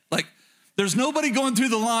day. Like, there's nobody going through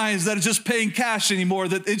the lines that is just paying cash anymore.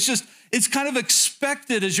 That it's kind of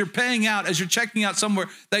expected as you're paying out, as you're checking out somewhere,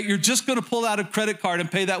 that you're just going to pull out a credit card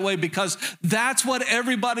and pay that way, because that's what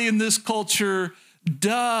everybody in this culture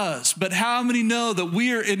does. But how many know that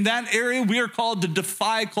we are in that area? We are called to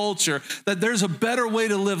defy culture, that there's a better way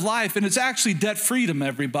to live life, and it's actually debt freedom,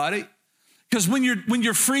 everybody. Because when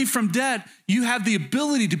you're free from debt, you have the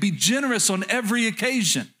ability to be generous on every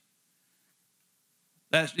occasion.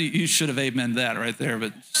 You should have amen that right there,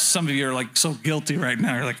 but some of you are like so guilty right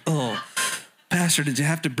now. You're like, oh, Pastor, did you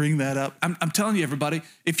have to bring that up? I'm telling you, everybody,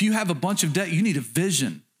 if you have a bunch of debt, you need a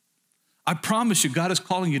vision. I promise you, God is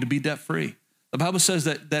calling you to be debt free. The Bible says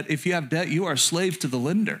that if you have debt, you are a slave to the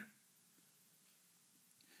lender.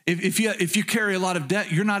 If you carry a lot of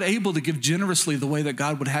debt, you're not able to give generously the way that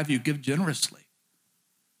God would have you give generously.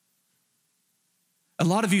 A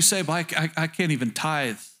lot of you say, well, I can't even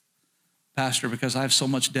tithe, Pastor, because I have so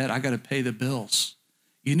much debt. I got to pay the bills.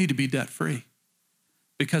 You need to be debt free,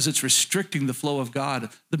 because it's restricting the flow of God,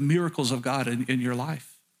 the miracles of God in your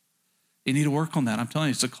life. You need to work on that. I'm telling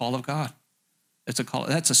you, it's a call of God. It's a call.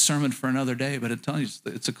 That's a sermon for another day, but I'm telling you,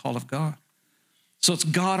 it's a call of God. So it's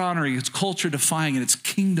God honoring, it's culture defying, and it's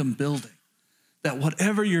kingdom building. That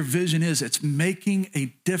whatever your vision is, it's making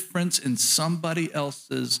a difference in somebody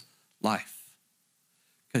else's life.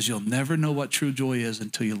 Because you'll never know what true joy is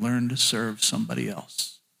until you learn to serve somebody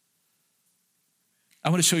else. I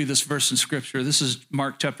want to show you this verse in Scripture. This is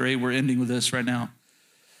Mark chapter 8. We're ending with this right now.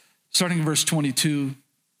 Starting in verse 22,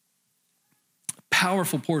 a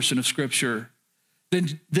powerful portion of Scripture.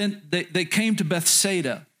 Then they came to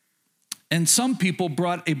Bethsaida, and some people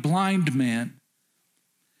brought a blind man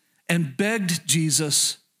and begged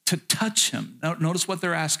Jesus to touch him. Now, notice what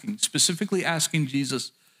they're asking, specifically asking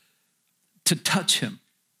Jesus to touch him.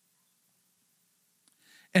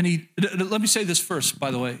 And let me say this first,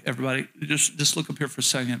 by the way, everybody, just look up here for a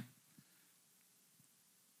second.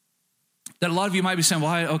 That a lot of you might be saying,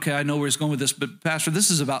 well, I know where he's going with this, but Pastor, this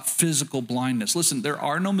is about physical blindness. Listen, there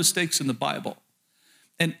are no mistakes in the Bible.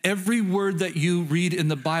 And every word that you read in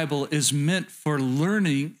the Bible is meant for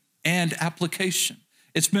learning and application.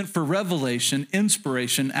 It's meant for revelation,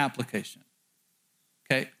 inspiration, application.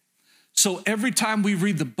 Okay? So every time we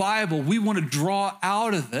read the Bible, we want to draw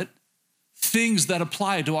out of it things that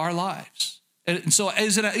apply to our lives. And so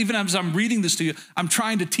even as I'm reading this to you, I'm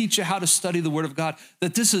trying to teach you how to study the Word of God,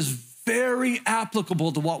 that this is very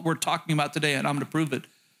applicable to what we're talking about today, and I'm going to prove it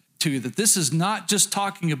to you, that this is not just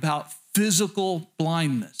talking about physical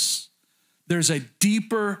blindness. There's a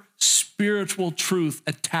deeper spiritual truth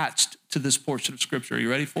attached to this portion of Scripture. Are you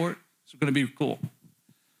ready for it? It's going to be cool.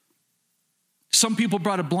 Some people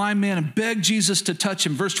brought a blind man and begged Jesus to touch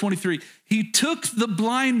him. Verse 23, he took the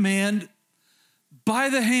blind man by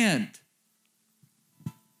the hand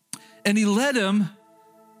and he led him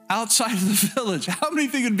outside of the village. How many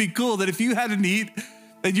think it'd be cool that if you had a need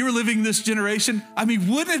and you were living this generation? I mean,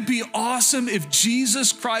 wouldn't it be awesome if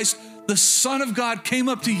Jesus Christ, the Son of God, came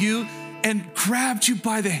up to you and grabbed you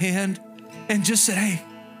by the hand and just said, hey,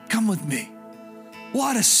 come with me.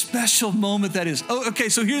 What a special moment that is. Oh, okay,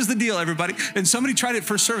 so here's the deal, everybody. And somebody tried it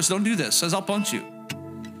first service. Don't do this, says I'll punch you.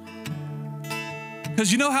 Because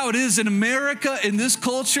you know how it is in America, in this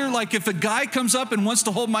culture, like if a guy comes up and wants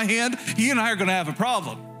to hold my hand, he and I are gonna have a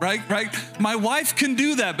problem, right? My wife can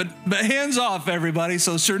do that, but hands off, everybody.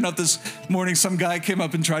 So sure enough, this morning, some guy came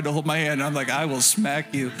up and tried to hold my hand. And I'm like, I will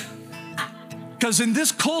smack you. Because in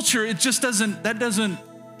this culture, it just doesn't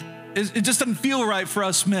feel right for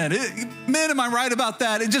us men. Men, am I right about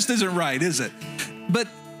that? It just isn't right, is it?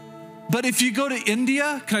 But if you go to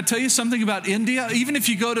India, can I tell you something about India? Even if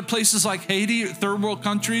you go to places like Haiti, third world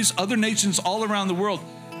countries, other nations all around the world.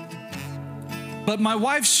 But my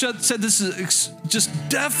wife said this is just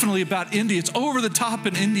definitely about India. It's over the top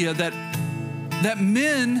in India that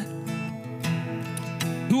men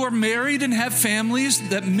who are married and have families,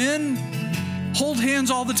 that men hold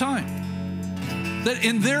hands all the time. That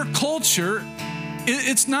in their culture,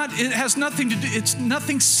 it's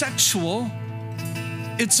nothing sexual.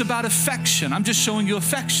 It's about affection. I'm just showing you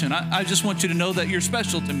affection. I just want you to know that you're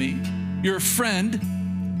special to me. You're a friend.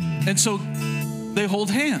 And so they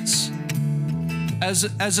hold hands as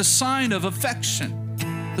a sign of affection.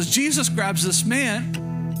 Because Jesus grabs this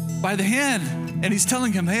man by the hand and he's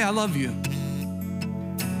telling him, hey, I love you.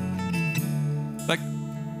 Like,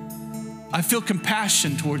 I feel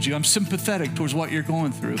compassion towards you. I'm sympathetic towards what you're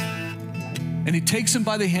going through. And he takes him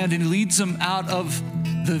by the hand and he leads him out of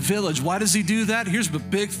the village. Why does he do that? Here's the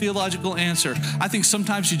big theological answer. I think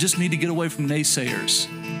sometimes you just need to get away from naysayers.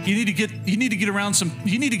 You need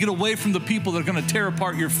to get away from the people that are going to tear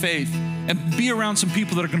apart your faith and be around some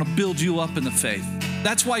people that are going to build you up in the faith.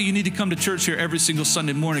 That's why you need to come to church here every single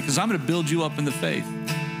Sunday morning, because I'm going to build you up in the faith.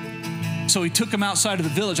 So he took him outside of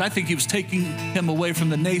the village. I think he was taking him away from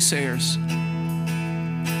the naysayers.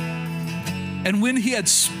 And when he had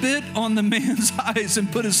spit on the man's eyes and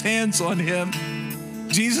put his hands on him,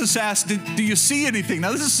 Jesus asked, do you see anything?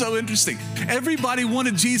 Now, this is so interesting. Everybody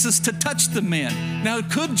wanted Jesus to touch the man. Now,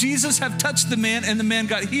 could Jesus have touched the man and the man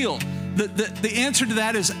got healed? The answer to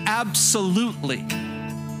that is absolutely.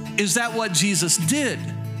 Is that what Jesus did?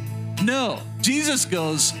 No. Jesus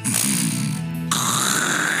goes,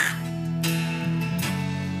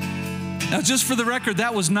 now, just for the record,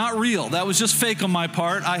 that was not real. That was just fake on my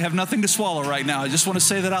part. I have nothing to swallow right now. I just want to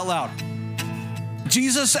say that out loud.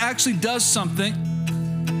 Jesus actually does something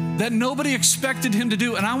that nobody expected him to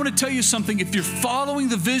do. And I want to tell you something. If you're following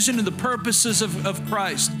the vision and the purposes of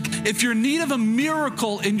Christ, if you're in need of a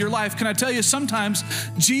miracle in your life, can I tell you, sometimes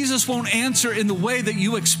Jesus won't answer in the way that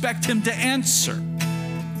you expect him to answer.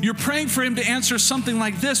 You're praying for him to answer something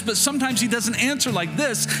like this, but sometimes he doesn't answer like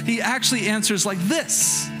this. He actually answers like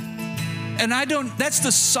this. And that's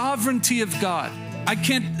the sovereignty of God. I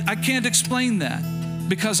can't explain that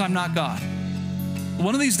because I'm not God.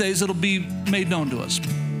 One of these days it'll be made known to us.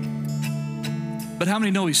 But how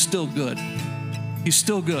many know he's still good? He's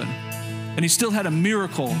still good. And he still had a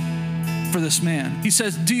miracle for this man. He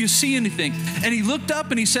says, do you see anything? And he looked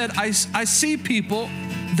up and he said, I see people.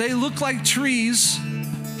 They look like trees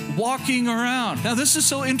walking around. Now, this is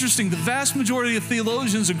so interesting. The vast majority of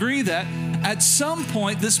theologians agree that at some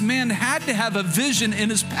point, this man had to have a vision in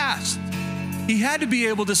his past. He had to be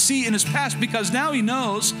able to see in his past, because now he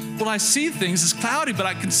knows, well, I see things, it's cloudy, but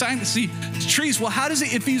I can see trees. Well,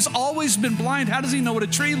 if he's always been blind, how does he know what a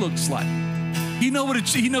tree looks like? He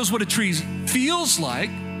knows what a tree feels like,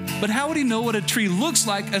 but how would he know what a tree looks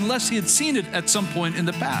like unless he had seen it at some point in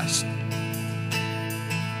the past?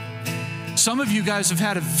 Some of you guys have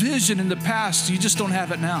had a vision in the past, you just don't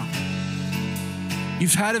have it now.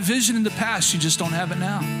 You've had a vision in the past, you just don't have it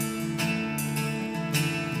now.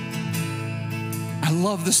 I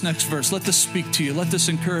love this next verse. Let this speak to you. Let this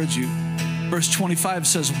encourage you. Verse 25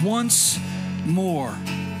 says, once more.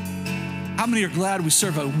 How many are glad we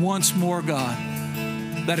serve a once more God?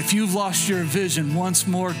 That if you've lost your vision, once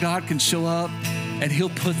more God can show up and he'll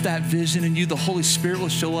put that vision in you. The Holy Spirit will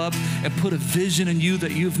show up and put a vision in you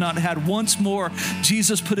that you've not had. Once more,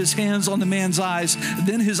 Jesus put his hands on the man's eyes.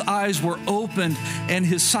 Then his eyes were opened and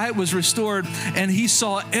his sight was restored, and he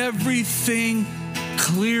saw everything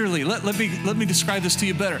clearly. Let me describe this to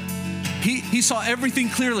you better. He saw everything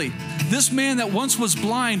clearly. This man that once was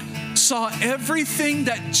blind saw everything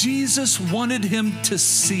that Jesus wanted him to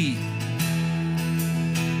see.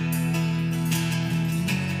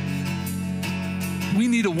 We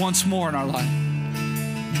need it once more in our life.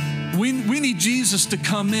 We need Jesus to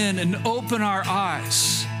come in and open our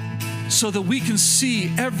eyes so that we can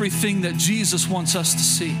see everything that Jesus wants us to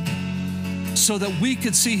see, so that we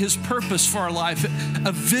could see his purpose for our life,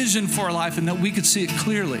 a vision for our life, and that we could see it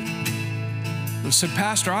clearly. You say,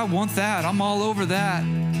 Pastor, I want that. I'm all over that.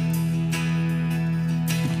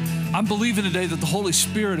 I'm believing today that the Holy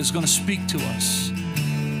Spirit is going to speak to us.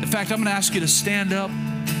 In fact, I'm going to ask you to stand up,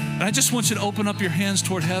 and I just want you to open up your hands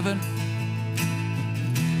toward heaven.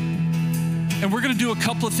 And we're going to do a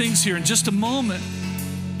couple of things here. In just a moment,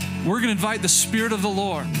 we're going to invite the Spirit of the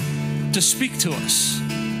Lord to speak to us,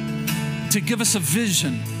 to give us a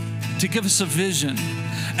vision, to give us a vision.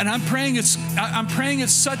 And I'm praying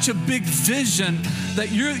it's such a big vision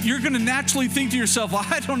that you're going to naturally think to yourself, well,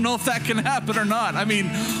 I don't know if that can happen or not. I mean,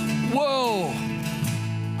 whoa,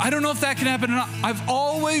 I don't know if that can happen or not. I've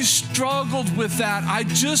always struggled with that. I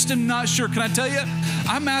just am not sure. Can I tell you?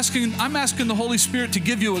 I'm asking the Holy Spirit to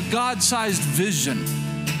give you a God-sized vision,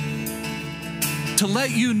 to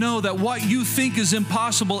let you know that what you think is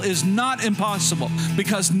impossible is not impossible,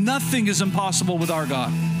 because nothing is impossible with our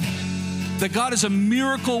God. That God is a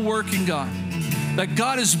miracle working God. That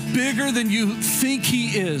God is bigger than you think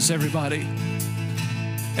he is, everybody.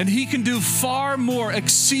 And he can do far more,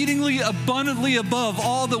 exceedingly abundantly above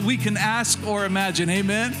all that we can ask or imagine.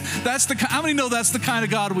 Amen? How many know that's the kind of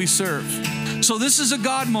God we serve? So this is a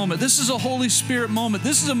God moment. This is a Holy Spirit moment.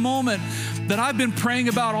 This is a moment that I've been praying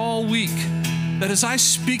about all week. That as I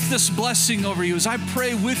speak this blessing over you, as I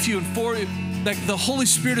pray with you and for you, that the Holy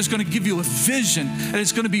Spirit is going to give you a vision, and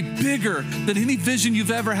it's going to be bigger than any vision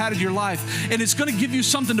you've ever had in your life. And it's going to give you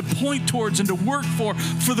something to point towards and to work for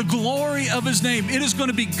the glory of his name. It is going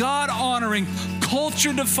to be God-honoring,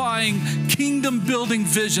 culture-defying, kingdom-building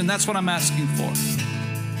vision. That's what I'm asking for.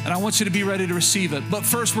 And I want you to be ready to receive it. But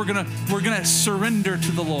first, we're going to surrender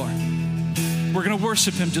to the Lord. We're going to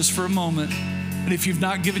worship him just for a moment. And if you've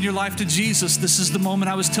not given your life to Jesus, this is the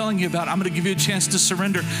moment I was telling you about. I'm going to give you a chance to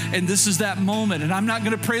surrender. And this is that moment. And I'm not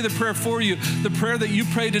going to pray the prayer for you. The prayer that you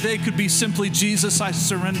pray today could be simply, Jesus, I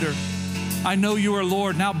surrender. I know you are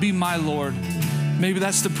Lord. Now be my Lord. Maybe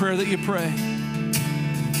that's the prayer that you pray.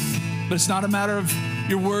 But it's not a matter of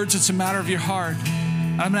your words. It's a matter of your heart.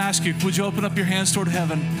 I'm going to ask you, would you open up your hands toward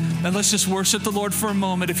heaven? And let's just worship the Lord for a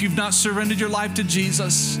moment. If you've not surrendered your life to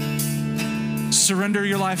Jesus, surrender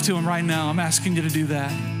your life to him right now. I'm asking you to do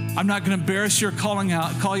that. I'm not going to embarrass you or call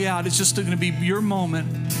you out. It's just going to be your moment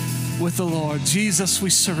with the Lord. Jesus, we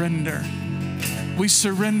surrender. We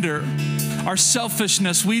surrender our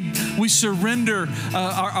selfishness. We surrender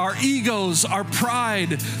our egos, our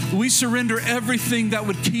pride. We surrender everything that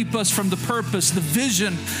would keep us from the purpose, the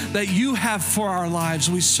vision that you have for our lives.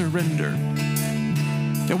 We surrender.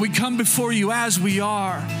 And we come before you as we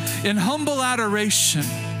are in humble adoration.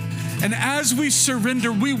 And as we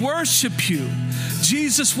surrender, we worship you.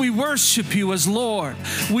 Jesus, we worship you as Lord.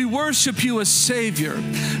 We worship you as Savior.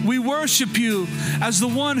 We worship you as the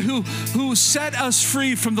one who set us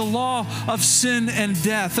free from the law of sin and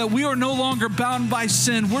death. That we are no longer bound by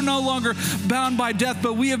sin. We're no longer bound by death,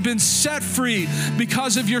 but we have been set free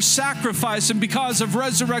because of your sacrifice and because of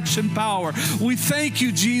resurrection power. We thank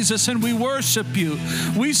you, Jesus, and we worship you.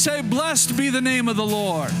 We say, blessed be the name of the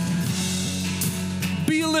Lord.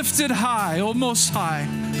 Be lifted high, O Most High.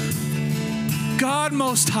 God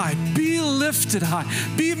Most High, be lifted high.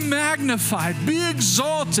 Be magnified. Be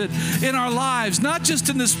exalted in our lives, not just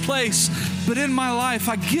in this place, but in my life.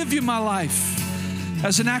 I give you my life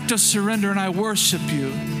as an act of surrender, and I worship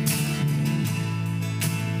you.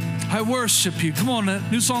 I worship you. Come on, a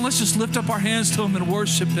new song. Let's just lift up our hands to him and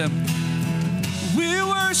worship him. We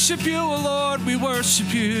worship you, O Lord. We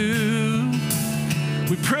worship you.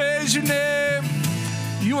 We praise your name.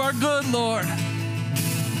 You are good, Lord.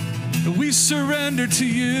 We surrender to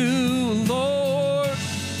you, Lord.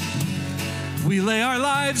 We lay our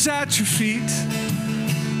lives at your feet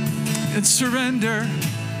and surrender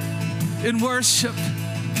in worship,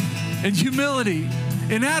 in humility,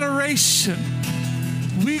 in adoration.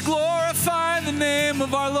 We glorify the name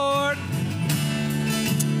of our Lord.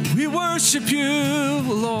 We worship you,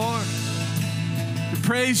 Lord. We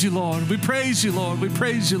praise you, Lord. We praise you, Lord. We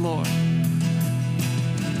praise you, Lord.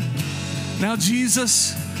 Now,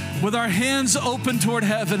 Jesus, with our hands open toward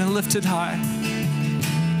heaven and lifted high,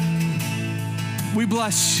 we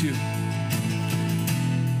bless you.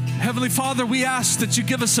 Heavenly Father, we ask that you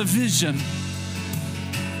give us a vision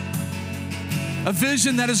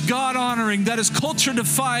that is God-honoring, that is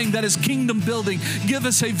culture-defying, that is kingdom-building. Give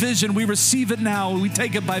us a vision. We receive it now, and we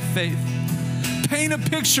take it by faith. Paint a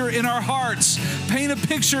picture in our hearts, paint a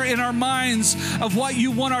picture in our minds of what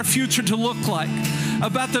you want our future to look like,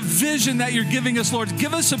 about the vision that you're giving us, Lord.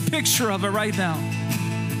 Give us a picture of it right now.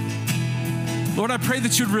 Lord, I pray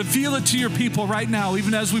that you'd reveal it to your people right now,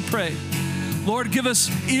 even as we pray. Lord, give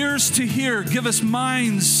us ears to hear, give us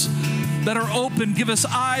minds that are open, give us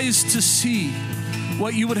eyes to see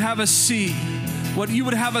what you would have us see, what you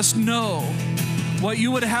would have us know, what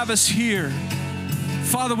you would have us hear.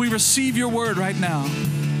 Father, we receive your word right now.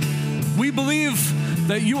 We believe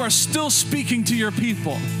that you are still speaking to your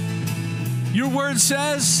people. Your word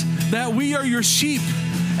says that we are your sheep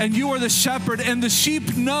and you are the shepherd, and the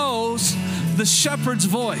sheep knows the shepherd's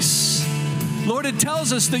voice. Lord, it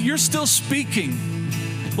tells us that you're still speaking.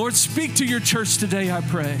 Lord, speak to your church today, I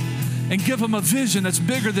pray, and give them a vision that's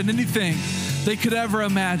bigger than anything they could ever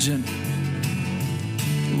imagine.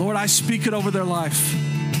 Lord, I speak it over their life.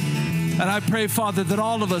 And I pray, Father, that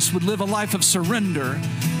all of us would live a life of surrender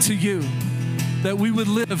to you, that we would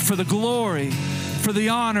live for the glory, for the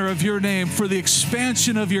honor of your name, for the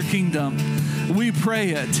expansion of your kingdom. We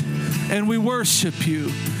pray it, and we worship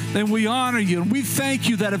you, and we honor you, and we thank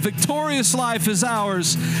you that a victorious life is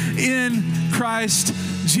ours in Christ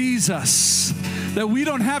Jesus. That we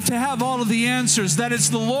don't have to have all of the answers, that it's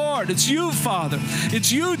the Lord, it's you, Father,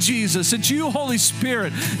 it's you, Jesus, it's you, Holy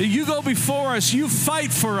Spirit, that you go before us, you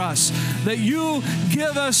fight for us, that you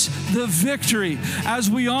give us the victory as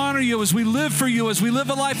we honor you, as we live for you, as we live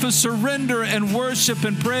a life of surrender and worship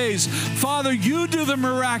and praise. Father, you do the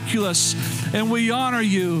miraculous, and we honor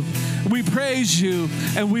you, we praise you,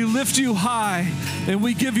 and we lift you high, and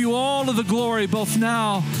we give you all of the glory, both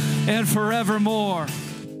now and forevermore.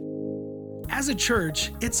 As a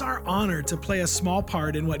church, it's our honor to play a small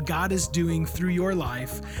part in what God is doing through your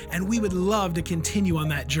life, and we would love to continue on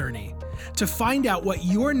that journey. To find out what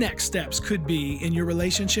your next steps could be in your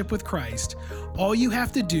relationship with Christ, all you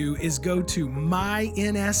have to do is go to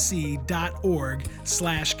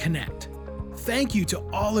mynsc.org/connect. Thank you to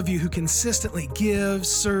all of you who consistently give,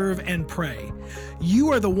 serve, and pray.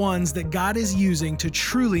 You are the ones that God is using to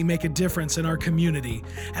truly make a difference in our community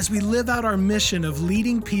as we live out our mission of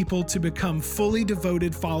leading people to become fully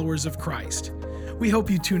devoted followers of Christ. We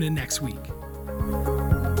hope you tune in next week.